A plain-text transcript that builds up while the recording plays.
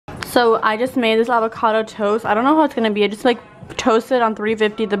So I just made this avocado toast. I don't know how it's gonna be. I just like toasted on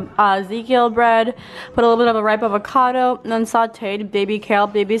 350 the Ezekiel bread, put a little bit of a ripe avocado, and then sauteed baby kale,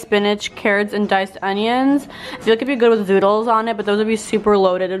 baby spinach, carrots, and diced onions. I feel like it'd be good with zoodles on it, but those would be super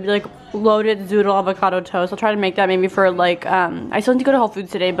loaded. It'd be like loaded zoodle avocado toast. I'll try to make that maybe for like, I still need to go to Whole Foods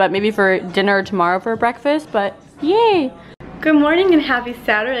today, but maybe for dinner or tomorrow for breakfast, but yay! Good morning and happy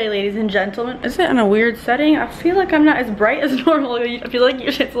Saturday, ladies and gentlemen. Is it in a weird setting? I feel like I'm not as bright as normal. I feel like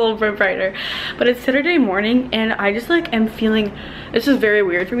usually it's a little bit brighter. But it's Saturday morning and I just like am feeling, this is very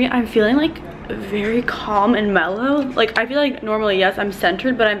weird for me. I'm feeling like very calm and mellow. Like I feel like normally, yes, I'm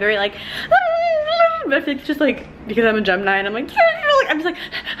centered, but I'm very like, but I feel like it's just like, because I'm a Gemini and I'm like I'm just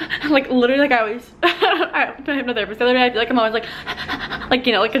like literally like I always, I have no therapist the other day. I feel like I'm always like,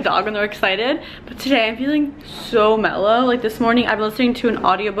 you know, like a dog when they're excited. But today I'm feeling so mellow. Like this morning I've been listening to an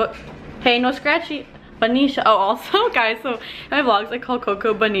audiobook. Hey, no scratchy. Banisha. Oh, also guys, so in my vlogs I call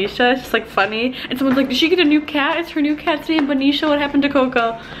Coco Banisha. It's just like funny. And someone's like, did she get a new cat? It's her new cat's name, Banisha. What happened to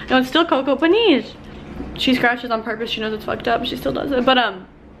Coco? No, it's still Coco Banish. She scratches on purpose. She knows it's fucked up. She still does it. But I'm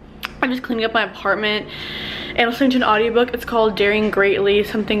just cleaning up my apartment and listening to an audiobook. It's called Daring Greatly,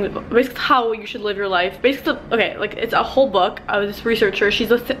 something basically how you should live your life. Basically, okay, like it's a whole book of this researcher. She's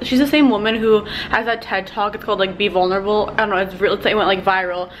the same woman who has that TED talk. It's called like Be Vulnerable. I don't know, it went like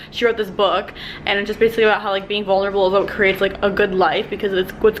viral. She wrote this book and it's just basically about how like being vulnerable is what creates like a good life, because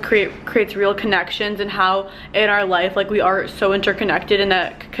it's what creates real connections, and how in our life like we are so interconnected, and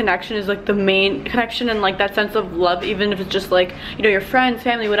that connection is like the main connection, and like that sense of love, even if it's just like, you know, your friends,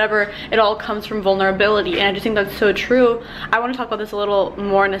 family, whatever, it all comes from vulnerability. And I just think that's so true. I want to talk about this a little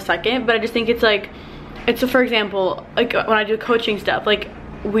more in a second, but I just think it's like, it's for example, like when I do coaching stuff, like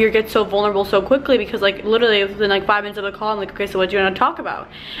we get so vulnerable so quickly because like literally within like 5 minutes of the call I'm like, okay, so what do you want to talk about?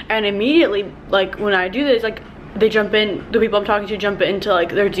 And immediately like when I do this, like they jump in, the people I'm talking to jump into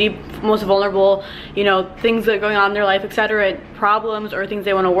like their deep, most vulnerable, you know, things that are going on in their life, etc., problems or things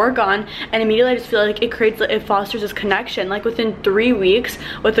they want to work on. And immediately I just feel like it fosters this connection. Like within 3 weeks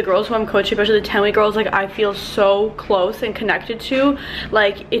with the girls who I'm coaching, especially the 10-week girls, like I feel so close and connected to.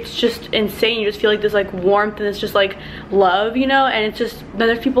 Like it's just insane. You just feel like this like warmth and it's just like love, you know. And it's just, then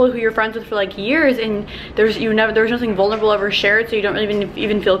there's people who you're friends with for like years and there's nothing vulnerable ever shared, so you don't really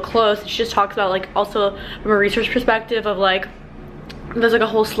even feel close. She just talks about like also from a research perspective of like, there's like a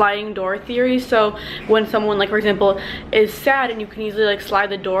whole sliding door theory. So when someone like for example is sad and you can easily like slide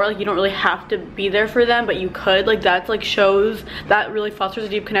the door, like you don't really have to be there for them, but you could, like that's like shows that really fosters a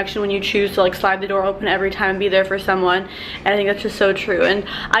deep connection when you choose to like slide the door open every time and be there for someone. And I think that's just so true. And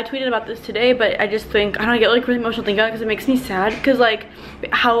I tweeted about this today, but I just think, I don't know, I get like really emotional thinking about it because it makes me sad, because like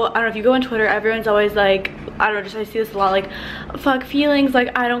how, I don't know, if you go on Twitter, everyone's always like, I don't know, just I see this a lot, like fuck feelings,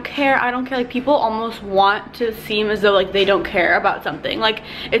 like I don't care. Like people almost want to seem as though like they don't care about something. Like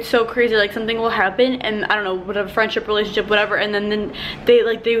it's so crazy, like something will happen and I don't know, whatever, friendship, relationship, whatever, and then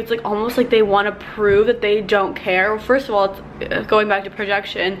it's like almost like they want to prove that they don't care. Well, first of all, it's going back to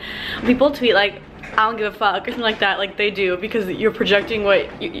projection. People tweet like, I don't give a fuck or something like that, like they do, because you're projecting what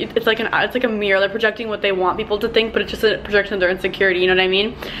it's like a mirror. They're projecting what they want people to think, but it's just a projection of their insecurity, you know what I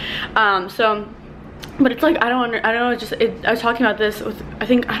mean? But it's like, I don't know, I was talking about this with, I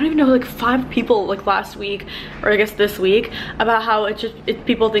don't even know, like 5 people like last week, or I guess this week, about how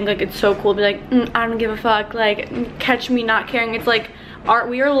people think like it's so cool to be like, I don't give a fuck, like catch me not caring. It's like,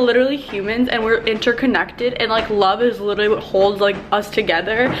 we are literally humans and we're interconnected, and like love is literally what holds like us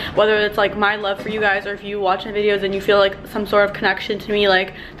together. Whether it's like my love for you guys, or if you watch my videos and you feel like some sort of connection to me,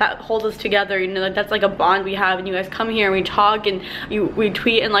 like that holds us together, you know, like that's like a bond we have. And you guys come here and we talk and we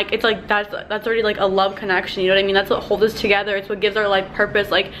tweet, and like it's like that's already like a love connection, you know what I mean? That's what holds us together. It's what gives our life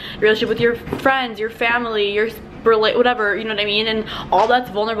purpose, like your relationship with your friends, your family, your whatever, you know what I mean? And all that's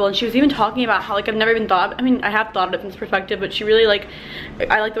vulnerable. And she was even talking about how like I've never even thought, I mean I have thought of it from this perspective, but she really like,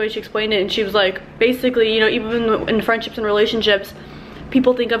 I like the way she explained it. And she was like, basically, you know, even in friendships and relationships,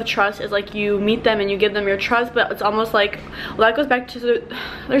 people think of trust as like you meet them and you give them your trust, but it's almost like, well, that goes back to,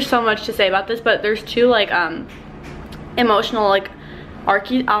 there's so much to say about this, but there's 2 like emotional like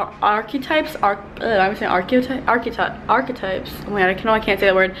archetypes. I'm saying archetypes. Oh my god, I can't say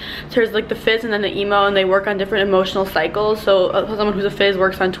that word. So there's like the fizz and then the emo, and they work on different emotional cycles. So someone who's a fizz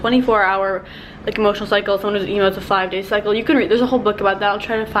works on 24-hour like emotional cycle. Someone who's emo, it's a 5-day cycle. You can read, there's a whole book about that. I'll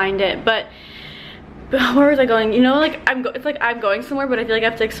try to find it. But where was I going? You know, like it's like I'm going somewhere, but I feel like I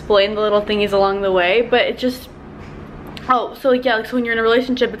have to explain the little thingies along the way. But it just, Oh, so like, yeah, like, so when you're in a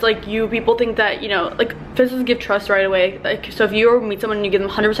relationship, it's like people think that, you know, like fizzes give trust right away. Like, so if you meet someone and you give them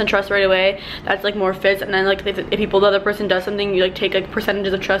 100% trust right away, that's like more fizz. And then like if the other person does something, you like take like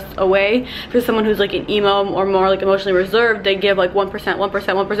percentages of trust away. For someone who's like an emo or more like emotionally reserved, they give like 1%, 1%,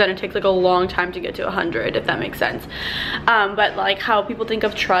 1%. It takes like a long time to get to 100, if that makes sense. But like how people think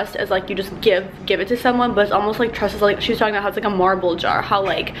of trust as like you just give it to someone, but it's almost like trust is like, she was talking about how it's like a marble jar, how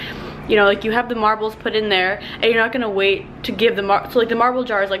like, you know, like you have the marbles put in there and you're not gonna wait to give the so like the marble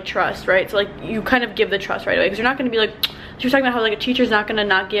jar is like trust, right? So like you kind of give the trust right away, because you're not gonna be like, she was talking about how like a teacher's not gonna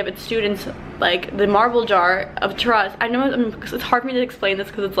not give its students like the marble jar of trust. I know it's hard for me to explain this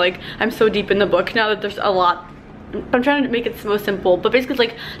because it's like I'm so deep in the book now that there's a lot. I'm trying to make it so simple, but basically it's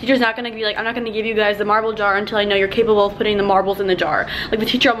like teacher's not gonna be like, I'm not gonna give you guys the marble jar until I know you're capable of putting the marbles in the jar. Like the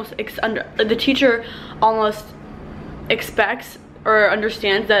teacher almost expects or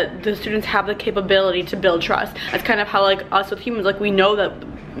understands that the students have the capability to build trust. That's kind of how like us with humans, like we know that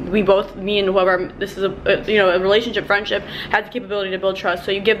we both, me and whoever, this is a you know, a relationship, friendship, has the capability to build trust.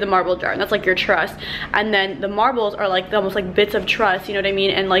 So you give the marble jar and that's like your trust, and then the marbles are like almost like bits of trust, you know what I mean?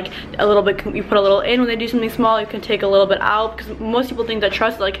 And like a little bit, you put a little in when they do something small, you can take a little bit out, because most people think that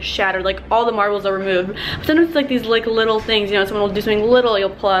trust is like shattered, like all the marbles are removed. But sometimes it's like these like little things, you know, someone will do something little,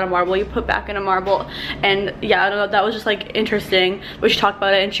 you'll pull out a marble, you put back in a marble. And yeah, I don't know, that was just like interesting. We should talk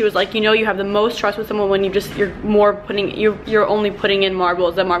about it. And she was like, you know, you have the most trust with someone when you're only putting in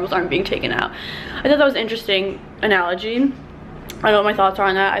marbles. The marbles aren't being taken out. I thought that was an interesting analogy. I don't know what my thoughts are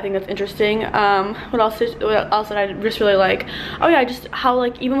on that. I think that's interesting. What else did I just really like? Oh yeah, just how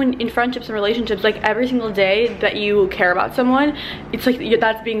like even when in friendships and relationships, like every single day that you care about someone, it's like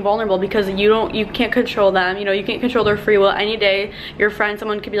that's being vulnerable, because you can't control them. You know, you can't control their free will. Any day your friend,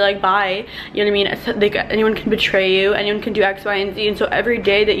 someone could be like, bye, you know what I mean? Anyone can betray you, anyone can do X, Y, and Z. And so every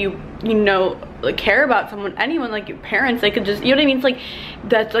day that you know, like care about someone, anyone, like your parents, they could just, you know what I mean? It's like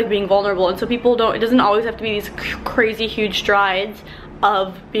that's like being vulnerable. And so people don't, it doesn't always have to be these crazy huge strides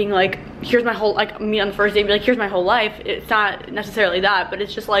of being like, here's my whole, like me on the first day, be like, here's my whole life. It's not necessarily that, but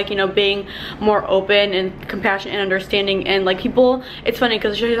it's just like, you know, being more open and compassionate and understanding. And like people, it's funny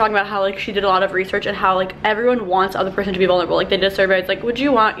because she was talking about how like she did a lot of research and how like everyone wants the other person to be vulnerable. Like they did a survey, it's like, would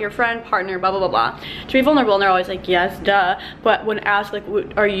you want your friend, partner, blah blah blah blah to be vulnerable? And they're always like, yes, duh. But when asked like,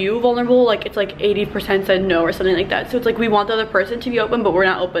 are you vulnerable, like it's like 80% said no or something like that. So it's like we want the other person to be open, but we're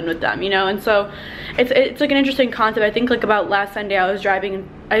not open with them, you know? And so it's like an interesting concept. I think like about last Sunday I was driving and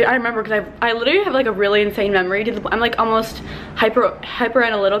I remember, because I literally have like a really insane memory. I'm like almost hyper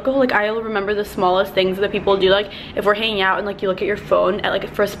analytical. Like I remember the smallest things that people do. Like if we're hanging out and like you look at your phone at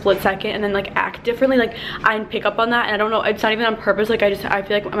like for a split second and then like act differently, like I pick up on that. And I don't know, it's not even on purpose. Like I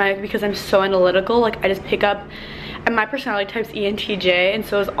feel like because I'm so analytical, like I just pick up. And my personality type's ENTJ, and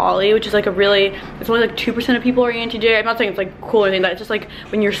so is Ollie, which is like it's only like 2% of people are ENTJ. I'm not saying it's like cool or anything, that it's just like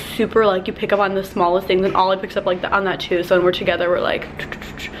when you're super like, you pick up on the smallest things, and Ollie picks up like on that too. So when we're together, we're like,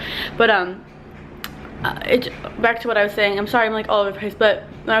 but back to what I was saying. I'm sorry, I'm like all over the place, but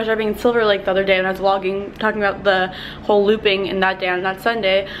when I was driving in Silver Lake the other day and I was vlogging, talking about the whole looping in that day on that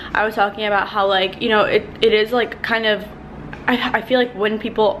Sunday, I was talking about how like, you know, it is like kind of, I feel like when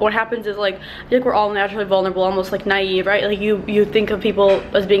people, what happens is like, I feel like we're all naturally vulnerable, almost like naive, right? Like you think of people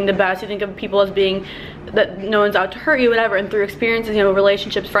as being the best, you think of people as being that no one's out to hurt you, whatever. And through experiences, you know,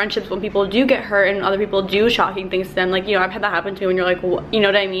 relationships, friendships, when people do get hurt and other people do shocking things to them, like, you know, I've had that happen to me when you're like, you know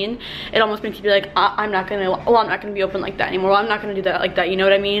what I mean? It almost makes you be like, I'm not gonna be open like that anymore. Well, I'm not gonna do that like that, you know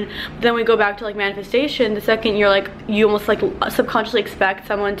what I mean? But then we go back to like manifestation. The second you're like, you almost like subconsciously expect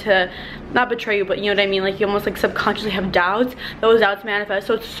someone to not betray you, but you know what I mean? Like you almost like subconsciously have doubts. Those doubts manifest.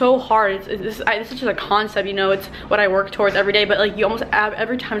 So it's so hard. This is just a concept, you know, it's what I work towards every day, but like you almost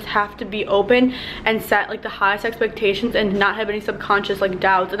every time have to be open and set like the highest expectations and not have any subconscious like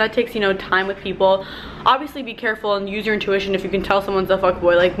doubts. And that takes, you know, time with people. Obviously be careful and use your intuition. If you can tell someone's a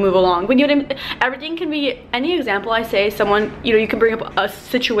fuckboy, like move along. But you know what I mean? Everything can be, any example I say, someone, you know, you can bring up a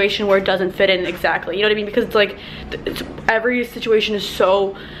situation where it doesn't fit in exactly, you know what I mean? Because it's like, every situation is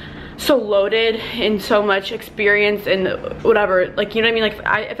so loaded in so much experience and whatever, like, you know what I mean?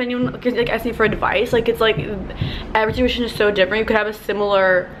 Like if anyone like asks me for advice, like it's like every situation is so different. You could have a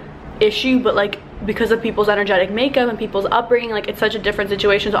similar issue, but like because of people's energetic makeup and people's upbringing, like it's such a different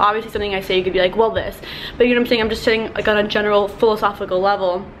situation. So obviously something I say, you could be like, well, this, but you know what I'm saying? I'm just saying like on a general philosophical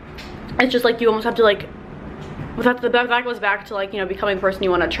level, it's just like you almost have to like that goes back to like, you know, becoming the person you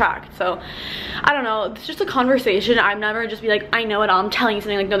want to attract. So I don't know, it's just a conversation. I'm never just be like, I know it all, I'm telling you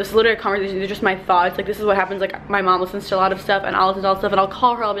something. Like, no, this is literally a conversation. These are just my thoughts. Like, this is what happens. Like, my mom listens to a lot of stuff and I'll listen to all stuff, and I'll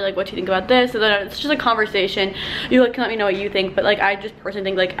call her, I'll be like, what do you think about this? And then it's just a conversation. You like can let me know what you think, but like, I just personally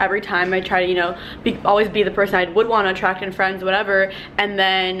think like every time I try to, you know, always be the person I would want to attract in friends, whatever, and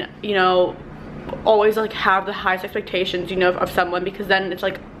then, you know, always like have the highest expectations, you know, of someone, because then it's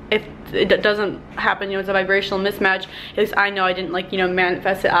like, if it doesn't happen, you know, it's a vibrational mismatch. At least I know I didn't like, you know,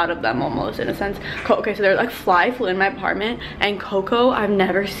 manifest it out of them, almost, in a sense. Okay, so there's like fly flew in my apartment, and Coco, I've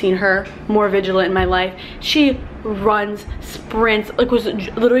never seen her more vigilant in my life. She runs, sprints, like was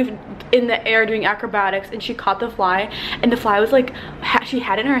literally in the air doing acrobatics, and she caught the fly, and the fly was like, she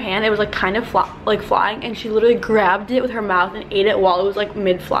had it in her hand, it was like kind of flying, and she literally grabbed it with her mouth and ate it while it was like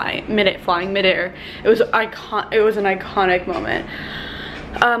flying midair. It was an iconic moment.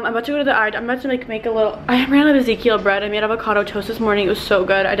 I'm about to go to the I'm about to like make a little, I ran out of Ezekiel bread. I made avocado toast this morning. It was so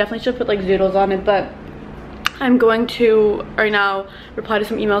good. I definitely should put like zoodles on it, but I'm going to right now reply to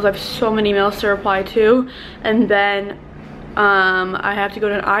some emails. I have so many emails to reply to, and then I have to go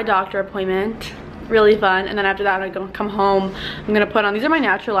to an eye doctor appointment. Really fun. And then after that, I'm gonna come home. I'm gonna put on, these are my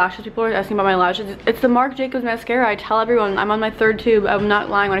natural lashes. People are asking about my lashes. It's the Marc Jacobs mascara. I tell everyone I'm on my 3rd tube. I'm not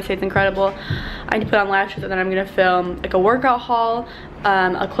lying when I say it's incredible. I need to put on lashes, and then I'm gonna film like a workout haul,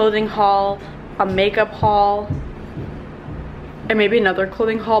 a clothing haul, a makeup haul, and maybe another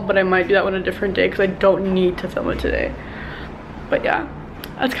clothing haul, but I might do that one a different day because I don't need to film it today. But yeah,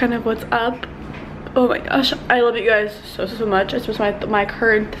 that's kind of what's up. Oh my gosh, I love you guys so much. That's just my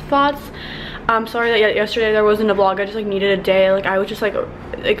current thoughts. I'm sorry that yesterday there wasn't a vlog. I just like needed a day. Like, I was just like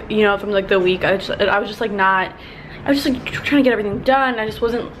you know, from like the week, I was just like trying to get everything done. I just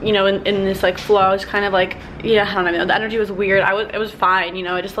wasn't, you know, in this like flow. I was kind of like, yeah, I don't know, the energy was weird. it was fine, you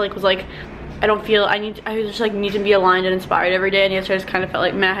know. I just like was like, I don't feel, I just like need to be aligned and inspired every day. And yesterday I just kind of felt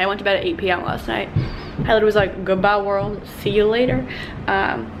like, meh. I went to bed at 8 p.m. last night. I literally was like, goodbye world, see you later.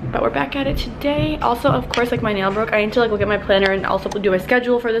 But we're back at it today. Also, of course, like my nail broke. I need to like look at my planner and also do my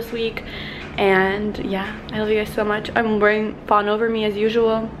schedule for this week. And yeah, I love you guys so much. I'm wearing Fawn Over Me as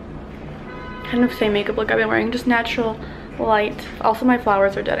usual. Kind of same makeup look I've been wearing, just natural light. Also, my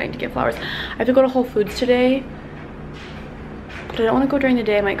flowers are dead. I need to get flowers. I have to go to Whole Foods today, but I don't want to go during the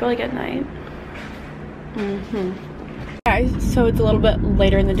day. I might go like at night. Guys, so it's a little bit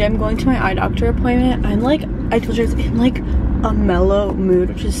later in the day. I'm going to my eye doctor appointment. I'm like, I told you, in like a mellow mood,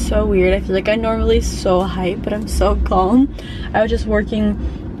 which is so weird. I feel like I'm normally so hype, but I'm so calm. I was just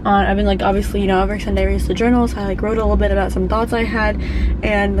working on, I've been like, obviously, you know, every Sunday I read the journals. I like wrote a little bit about some thoughts I had,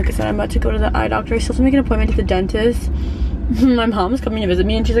 and like I said, I'm about to go to the eye doctor. I still have to make an appointment to the dentist. My mom's coming to visit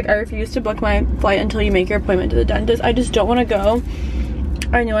me, and she's like, I refuse to book my flight until you make your appointment to the dentist. I just don't want to go.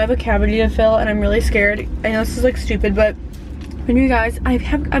 I know I have a cavity to fill, and I'm really scared. I know this is like stupid, but when you guys, I've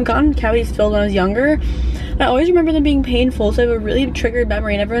gotten cavities filled when I was younger. I always remember them being painful, so I have a really triggered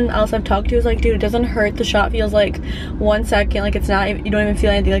memory, and everyone else I've talked to is like, dude, it doesn't hurt. The shot feels like 1 second, like it's not, you don't even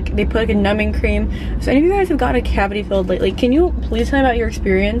feel anything. Like they put like a numbing cream. So any of you guys have gotten a cavity filled lately, can you please tell me about your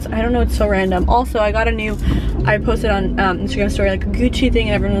experience? I don't know, it's so random. Also, I posted on Instagram story like a Gucci thing,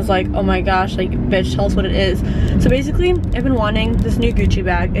 and everyone was like, oh my gosh, like bitch, tell us what it is. So basically, I've been wanting this new Gucci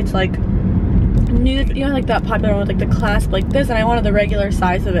bag. It's like new, you know, like that popular one with like the clasp like this, and I wanted the regular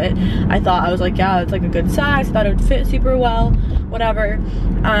size of it. I was like, yeah, it's like a good size. I thought it would fit super well, whatever.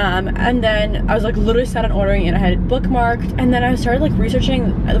 And then I was like literally set on ordering it. I had it bookmarked, and then I started like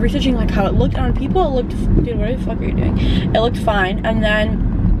researching like how it looked on people. It looked, dude, what the fuck are you doing? It looked fine. And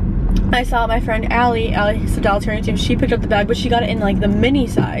then I saw my friend Allie Sodalite team, she picked up the bag, but she got it in like the mini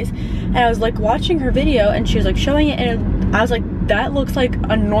size. And I was like watching her video, and she was like showing it, and I was like, that looks like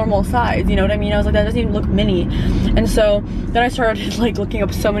a normal size, you know what I mean? I was like, that doesn't even look mini. And so then I started like looking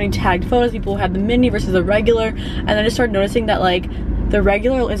up so many tagged photos, people who had the mini versus the regular, and then I just started noticing that like the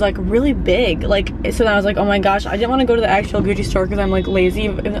regular is like really big. Like, so then I was like, oh my gosh, I didn't want to go to the actual Gucci store because I'm like lazy.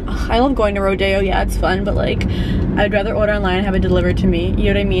 I love going to Rodeo, yeah, it's fun, but like I'd rather order online and have it delivered to me, you know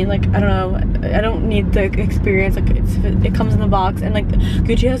what I mean? Like, I don't know, I don't need the experience. Like it comes in the box, and like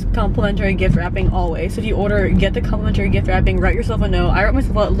Gucci has complimentary gift wrapping always. So if you order, get the complimentary gift wrapping, write yourself a note. I wrote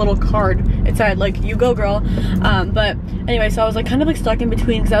myself a little card. It said like, you go girl. But anyway, so I was like kind of like stuck in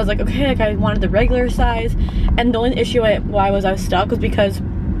between, because I was like, okay, like I wanted the regular size, and the only issue why I was stuck was because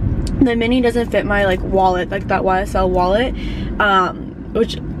the mini doesn't fit my like wallet, like that YSL wallet,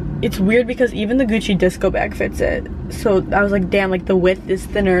 which it's weird because even the Gucci disco bag fits it. So I was like, damn, like the width is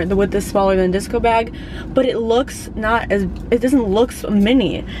thinner, the width is smaller than the disco bag, but it looks not as, it doesn't look so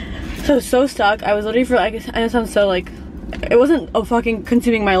mini. So stuck. I was literally for, I know it sounds so like it wasn't fucking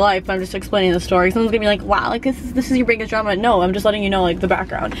consuming my life. I'm just explaining the story. Someone's gonna be like, wow, like this is your biggest drama. No, I'm just letting you know like the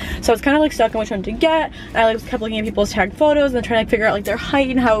background. So I was kind of like stuck on which one to get, and I like kept looking at people's tagged photos and trying to like, figure out like their height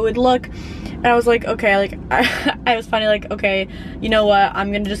and how it would look. And I was like, okay, like I was finally like, okay, you know what,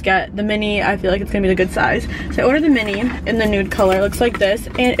 I'm gonna just get the mini. I feel like it's gonna be the good size. So I ordered the mini in the nude color. It looks like this,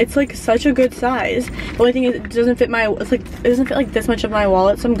 and it's like such a good size. The only thing is it doesn't fit my, it's like, it doesn't fit like this much of my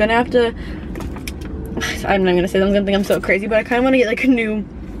wallet, so I'm gonna have to, I'm not gonna say that, I'm gonna think I'm so crazy, but I kind of want to get like a new,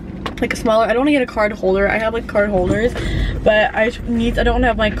 like a smaller, I don't want to get a card holder. I have like card holders, but I don't want to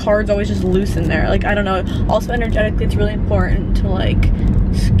have my cards always just loose in there. Like, I don't know. Also, energetically, it's really important to like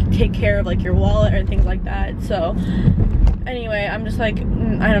take care of like your wallet and things like that. So anyway, I'm just like,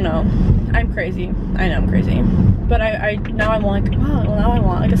 I don't know. I'm crazy. I know I'm crazy. But now I want like, wow, well, now I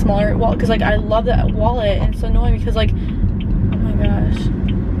want like a smaller wallet, because like I love that wallet, and it's so annoying because like, oh my gosh.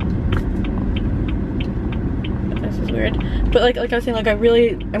 Weird, but like I was saying, like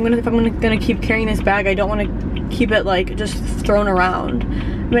if I'm gonna keep carrying this bag, I don't want to keep it like just thrown around. I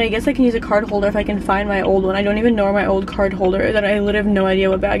mean, I guess I can use a card holder if I can find my old one. I don't even know where my old card holder is, and I literally have no idea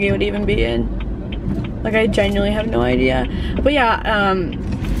what bag it would even be in. Like, I genuinely have no idea. But yeah,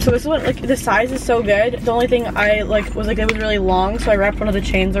 so this is what, like, the size is so good. The only thing I like was like it was really long, so I wrapped one of the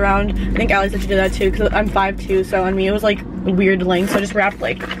chains around. I think Allie said she did that too, because I'm 5'2", so on me it was like a weird length, so I just wrapped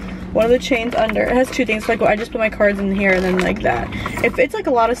like one of the chains under. It has two things, so like I just put my cards in here and then like that. It fits like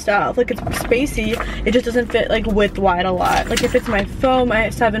a lot of stuff. Like, it's spacey, it just doesn't fit like width wide a lot. Like, it fits my phone, my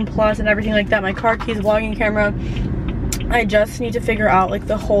 7 Plus and everything like that, my car keys, vlogging camera. I just need to figure out like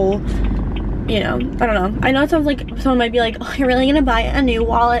the whole, you know, I don't know. I know it sounds like someone might be like, oh, you're really gonna buy a new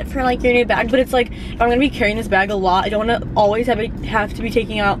wallet for like your new bag, but it's like, if I'm gonna be carrying this bag a lot, I don't want to always have to be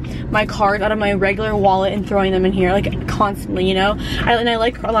taking out my cards out of my regular wallet and throwing them in here like constantly, you know. And I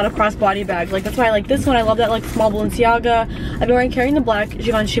like a lot of crossbody bags. Like, that's why I like this one. I love that like small Balenciaga. I've been carrying the black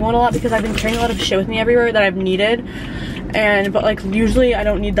Givenchy one a lot because I've been carrying a lot of shit with me everywhere that I've needed, but like usually I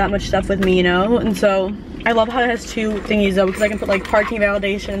don't need that much stuff with me, you know. And so I love how it has two thingies though, because I can put like parking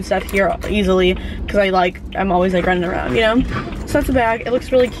validation and stuff here easily, because I'm always like running around, you know. So that's the bag. It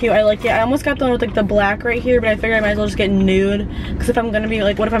looks really cute. I like it. I almost got the one with like the black right here, but I figured I might as well just get nude, because if I'm gonna be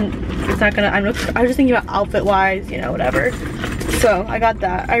like, what if it's not gonna, I was just thinking about outfit wise, you know, whatever. So I got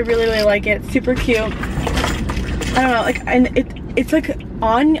that. I really, really like it. Super cute. I don't know, like, and it's like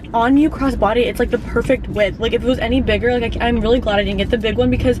on you crossbody, it's like the perfect width. Like, if it was any bigger, like I'm really glad I didn't get the big one,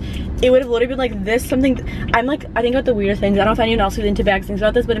 because it would have literally been like this, something. I'm like, I think about the weirdest things. I don't know if anyone else who's into bags thinks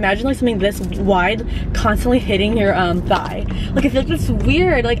about this, but imagine like something this wide constantly hitting your thigh. Like, I feel like it's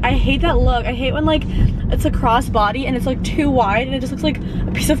weird. Like, I hate that look. I hate when like it's a crossbody and it's like too wide and it just looks like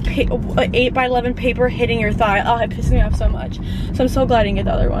a piece of 8x11 paper hitting your thigh. Oh, it pisses me off so much. So I'm so glad I didn't get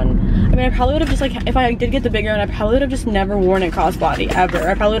the other one. I mean, I probably would have just like, if I did get the bigger one, I probably would have just never worn it crossbody ever.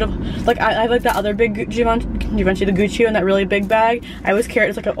 I probably would have, like, I have like that other big Givenchy, the Gucci, and that really big bag. I always carry it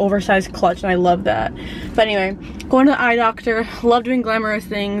as like an oversized clutch, and I love that. But anyway, going to the eye doctor. Love doing glamorous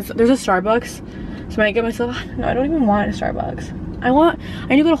things. There's a Starbucks, so I might get myself, no, I don't even want a Starbucks.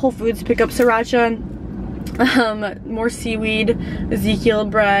 I need to go to Whole Foods to pick up sriracha, more seaweed, Ezekiel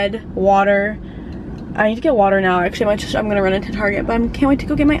bread, water. I need to get water now. Actually, I'm gonna run into Target, but I can't wait to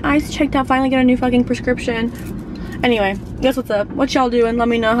go get my eyes checked out, finally get a new fucking prescription. Anyway, guess what's up? What y'all doing? Let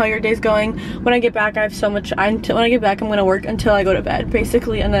me know how your day's going. When I get back, I have so much, when I get back, I'm gonna work until I go to bed,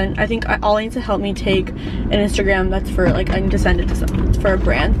 basically, and then I think all I need to help me take an Instagram that's for, like, I need to send it to someone. It's for a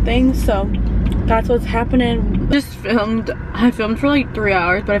brand thing, so that's what's happening. I filmed for like 3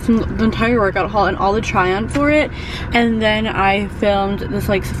 hours, but I filmed the entire workout haul and all the try-on for it, and then I filmed this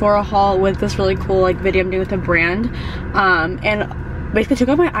like Sephora haul with this really cool like video I'm doing with a brand, and basically took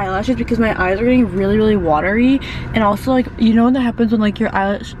out my eyelashes because my eyes are getting really, really watery. And also, like, you know what that happens when like your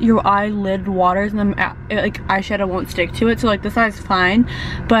eyelid waters and then like eyeshadow won't stick to it. So like this eye's fine,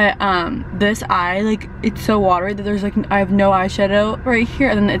 but this eye, like, it's so watery that there's like, I have no eyeshadow right here,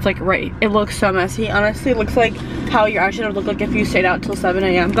 and then it's like it looks so messy. Honestly, it looks like how your eyeshadow would look like if you stayed out till 7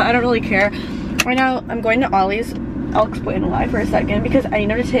 AM, but I don't really care. Right now I'm going to Ollie's. I'll explain why for a second, because I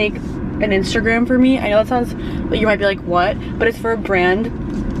need her to take an Instagram for me. I know that sounds, you might be like, what? But it's for a brand.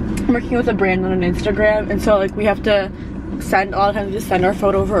 I'm working with a brand on an Instagram, and so like we have to send, a lot of times we just send our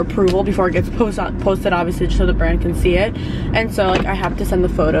photo for approval before it gets posted, obviously, just so the brand can see it. And so like I have to send the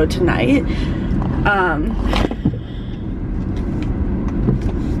photo tonight.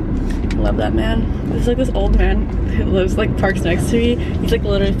 Love that man. There's like this old man who lives, like, parks next to me. He's like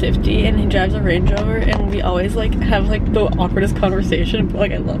literally 50 and he drives a Range Rover, and we always like have like the awkwardest conversation, but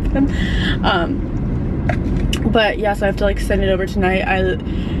like I love him. But yeah, so I have to like send it over tonight.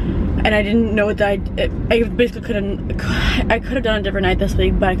 I and I didn't know that I basically couldn't. I could have done a different night this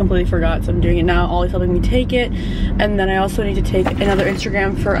week, but I completely forgot, so I'm doing it now. Ollie's helping me take it, and then I also need to take another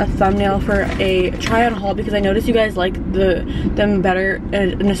Instagram for a thumbnail for a try-on haul because I noticed you guys like them better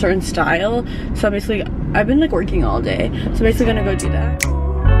in a certain style. So basically, I've been like working all day, so basically gonna go do that.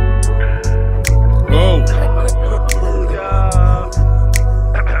 Whoa.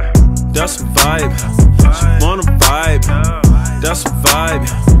 That's a vibe. She wanna vibe. That's a vibe.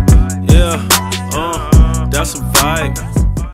 Yeah. That's a vibe.